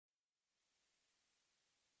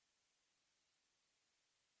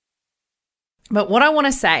But what I want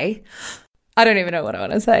to say, I don't even know what I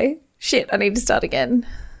want to say. Shit, I need to start again.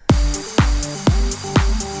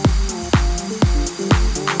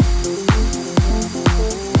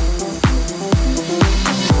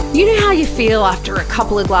 You know how you feel after a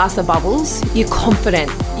couple of glass of bubbles? You're confident,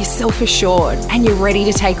 you're self-assured, and you're ready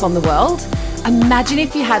to take on the world? Imagine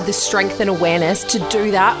if you had the strength and awareness to do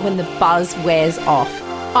that when the buzz wears off.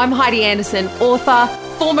 I'm Heidi Anderson, author,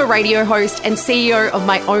 former radio host, and CEO of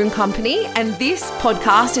my own company, and this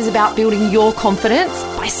podcast is about building your confidence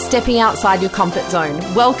by stepping outside your comfort zone.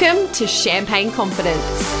 Welcome to Champagne Confidence.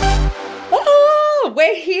 Oh,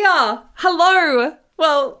 we're here. Hello.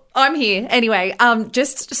 Well, I'm here. Anyway,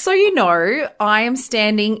 just so you know, I am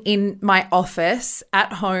standing in my office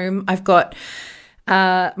at home. I've got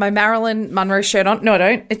my Marilyn Monroe shirt on. No, I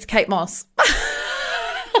don't. It's Kate Moss.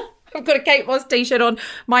 I've got a Kate Moss t-shirt on.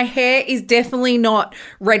 My hair is definitely not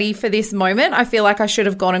ready for this moment. I feel like I should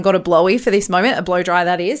have gone and got a blowy for this moment, a blow dry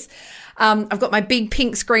that is. I've got my big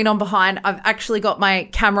pink screen on behind. I've actually got my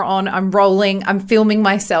camera on. I'm rolling. I'm filming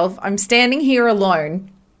myself. I'm standing here alone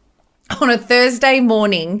on a Thursday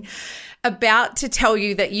morning about to tell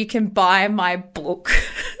you that you can buy my book.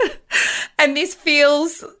 And this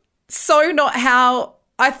feels so not how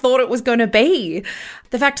I thought it was going to be.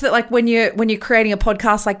 The fact that when you're creating a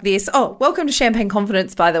podcast like this, welcome to Champagne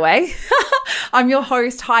Confidence, by the way. I'm your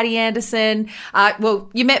host, Heidi Anderson.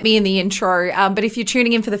 Well, you met me in the intro, but if you're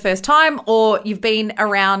tuning in for the first time or you've been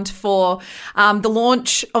around for the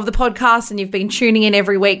launch of the podcast and you've been tuning in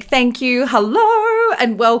every week, thank you. Hello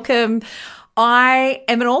and welcome. I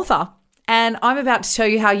am an author and I'm about to tell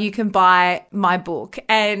you how you can buy my book.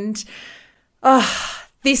 And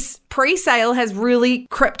this pre-sale has really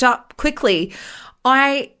crept up quickly.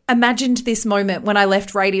 I imagined this moment when I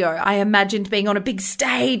left radio. I imagined being on a big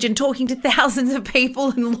stage and talking to thousands of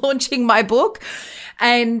people and launching my book.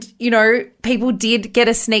 And, people did get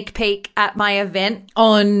a sneak peek at my event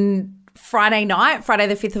on Friday night, Friday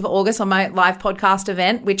the 5th of August, on my live podcast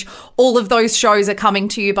event, which all of those shows are coming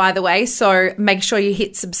to you, by the way. So make sure you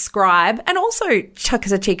hit subscribe and also chuck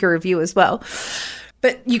us a cheeky review as well.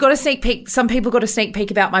 But you got a sneak peek. Some people got a sneak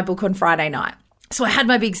peek about my book on Friday night. So I had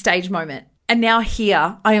my big stage moment. And now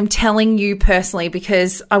here, I am telling you personally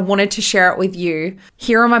because I wanted to share it with you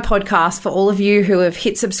here on my podcast for all of you who have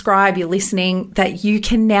hit subscribe, you're listening, that you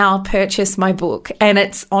can now purchase my book and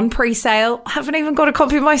it's on pre-sale. I haven't even got a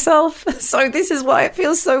copy myself. So this is why it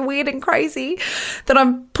feels so weird and crazy that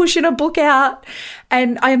I'm pushing a book out.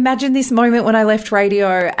 And I imagined this moment when I left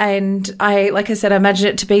radio and I imagined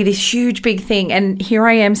it to be this huge, big thing. And here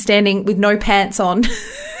I am standing with no pants on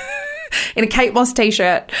in a Kate Moss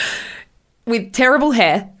t-shirt, with terrible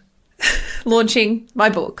hair, launching my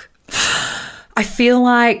book. I feel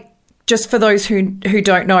like, just for those who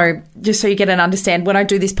don't know, just so you get and understand, when I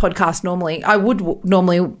do this podcast normally, I would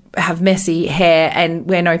normally have messy hair and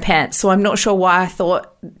wear no pants. So I'm not sure why I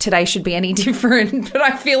thought today should be any different. But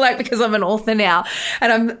I feel like because I'm an author now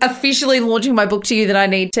and I'm officially launching my book to you that I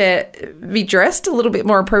need to be dressed a little bit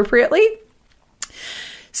more appropriately.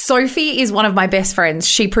 Sophie is one of my best friends.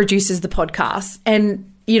 She produces the podcast. And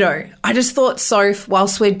I just thought, Soph,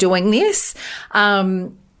 whilst we're doing this,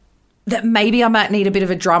 that maybe I might need a bit of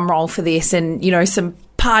a drum roll for this and, some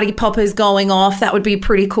party poppers going off. That would be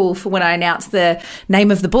pretty cool for when I announce the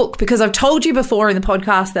name of the book, because I've told you before in the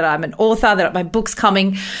podcast that I'm an author, that my book's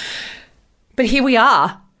coming. But here we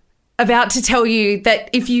are, about to tell you that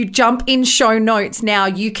if you jump in show notes now,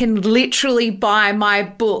 you can literally buy my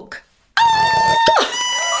book.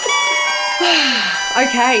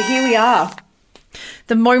 Okay, here we are.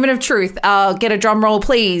 The moment of truth. I'll get a drum roll,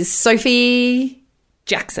 please. Sophie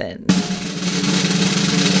Jackson.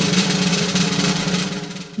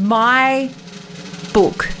 My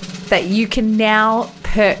book that you can now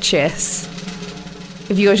purchase,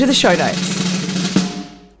 if you go to the show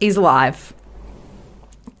notes, is live.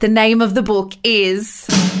 The name of the book is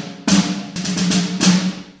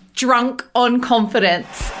Drunk on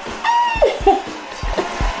Confidence.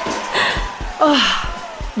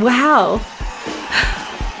 Oh, wow.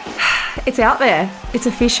 It's out there. It's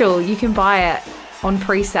official. You can buy it on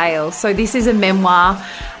pre-sale. So this is a memoir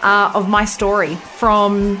of my story,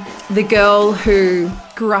 from the girl who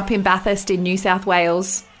grew up in Bathurst in New South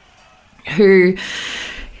Wales, who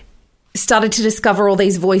started to discover all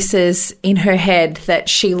these voices in her head that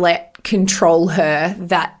she let control her,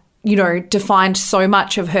 that, defined so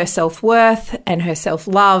much of her self-worth and her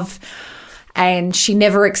self-love. And she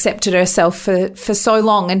never accepted herself for so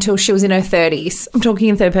long until she was in her 30s. I'm talking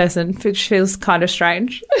in third person, which feels kind of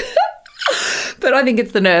strange. But I think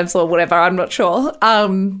it's the nerves or whatever. I'm not sure.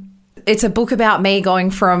 It's a book about me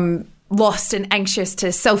going from lost and anxious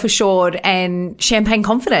to self-assured and champagne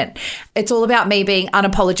confident. It's all about me being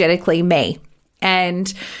unapologetically me.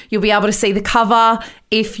 And you'll be able to see the cover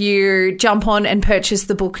if you jump on and purchase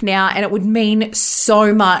the book now. And it would mean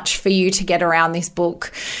so much for you to get around this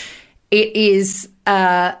book. It is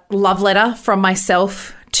a love letter from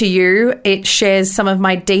myself to you. It shares some of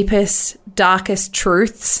my deepest, darkest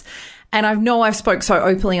truths. And I know I've spoke so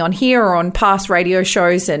openly on here or on past radio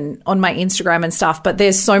shows and on my Instagram and stuff, but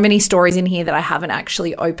there's so many stories in here that I haven't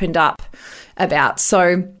actually opened up about.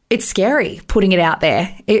 So it's scary putting it out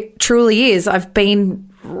there. It truly is. I've been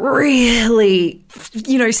really,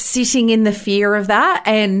 sitting in the fear of that.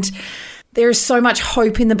 And there is so much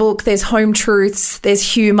hope in the book. There's home truths. There's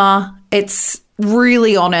humor. It's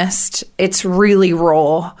really honest. It's really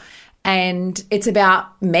raw. And it's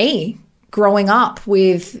about me growing up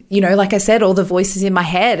with, like I said, all the voices in my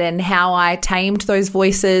head and how I tamed those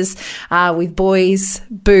voices with boys,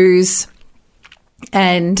 booze,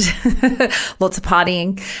 and lots of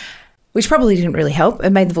partying, which probably didn't really help.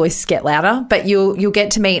 It made the voices get louder, but you'll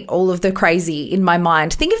get to meet all of the crazy in my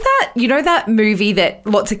mind. Think of that, that movie that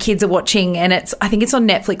lots of kids are watching, and I think it's on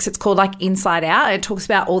Netflix. It's called like Inside Out. It talks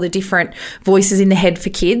about all the different voices in the head for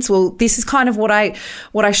kids. Well, this is kind of what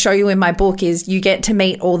I show you in my book is you get to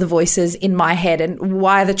meet all the voices in my head and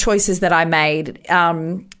why the choices that I made,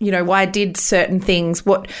 why I did certain things,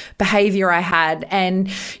 what behavior I had. And,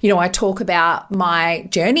 I talk about my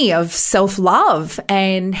journey of self-love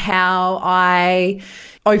and how I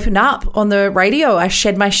opened up on the radio. I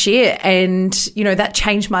shed my shit and, that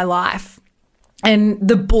changed my life. And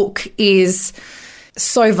the book is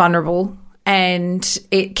so vulnerable and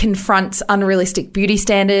it confronts unrealistic beauty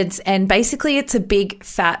standards. And basically it's a big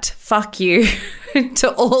fat fuck you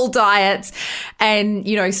to all diets and,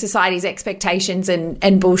 society's expectations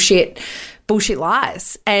and bullshit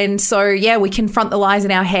lies. And so, we confront the lies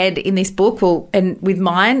in our head in this book and with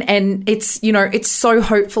mine. And it's, it's so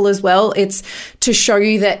hopeful as well. It's to show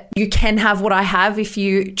you that you can have what I have if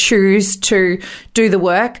you choose to do the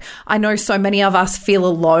work. I know so many of us feel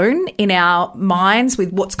alone in our minds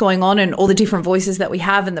with what's going on and all the different voices that we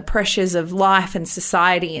have and the pressures of life and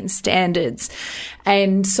society and standards.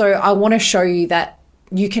 And so I want to show you that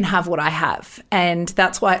you can have what I have. And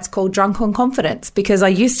that's why it's called Drunk on Confidence, because I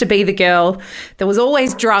used to be the girl that was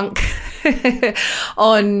always drunk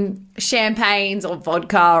on champagnes or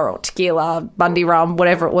vodka or tequila, Bundy rum,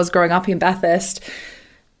 whatever it was growing up in Bathurst,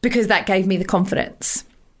 because that gave me the confidence.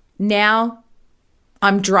 Now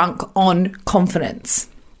I'm drunk on confidence.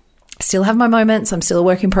 I still have my moments. I'm still a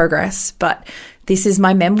work in progress, but this is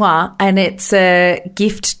my memoir and it's a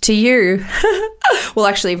gift to you. Well,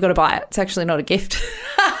 actually, you've got to buy it. It's actually not a gift.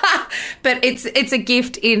 But it's a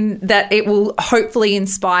gift in that it will hopefully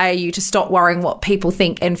inspire you to stop worrying what people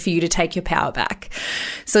think and for you to take your power back.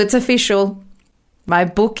 So it's official. My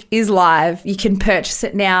book is live. You can purchase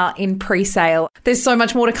it now in pre-sale. There's so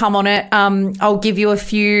much more to come on it. I'll give you a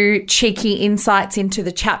few cheeky insights into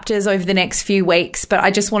the chapters over the next few weeks, but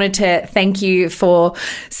I just wanted to thank you for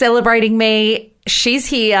celebrating me. She's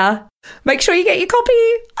here. Make sure you get your copy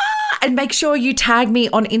and make sure you tag me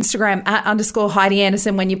on Instagram @_Heidi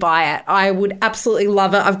Anderson when you buy it. I would absolutely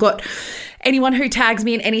love it. I've got anyone who tags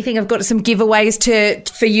me in anything. I've got some giveaways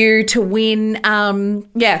for you to win. It's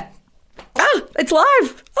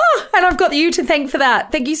live. And I've got you to thank for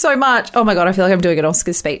that. Thank you so much. Oh my God, I feel like I'm doing an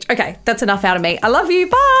Oscars speech. Okay, that's enough out of me. I love you.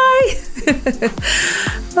 Bye.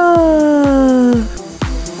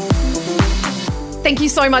 Thank you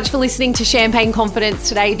so much for listening to Champagne Confidence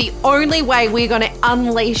today. The only way we're going to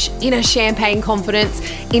unleash inner champagne confidence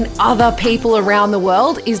in other people around the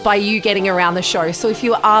world is by you getting around the show. So if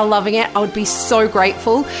you are loving it, I would be so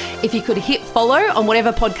grateful if you could hit follow on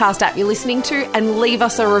whatever podcast app you're listening to and leave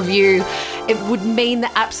us a review. It would mean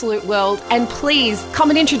the absolute world. And please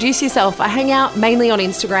come and introduce yourself. I hang out mainly on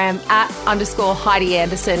Instagram @_Heidi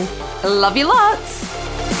Anderson. Love you lots.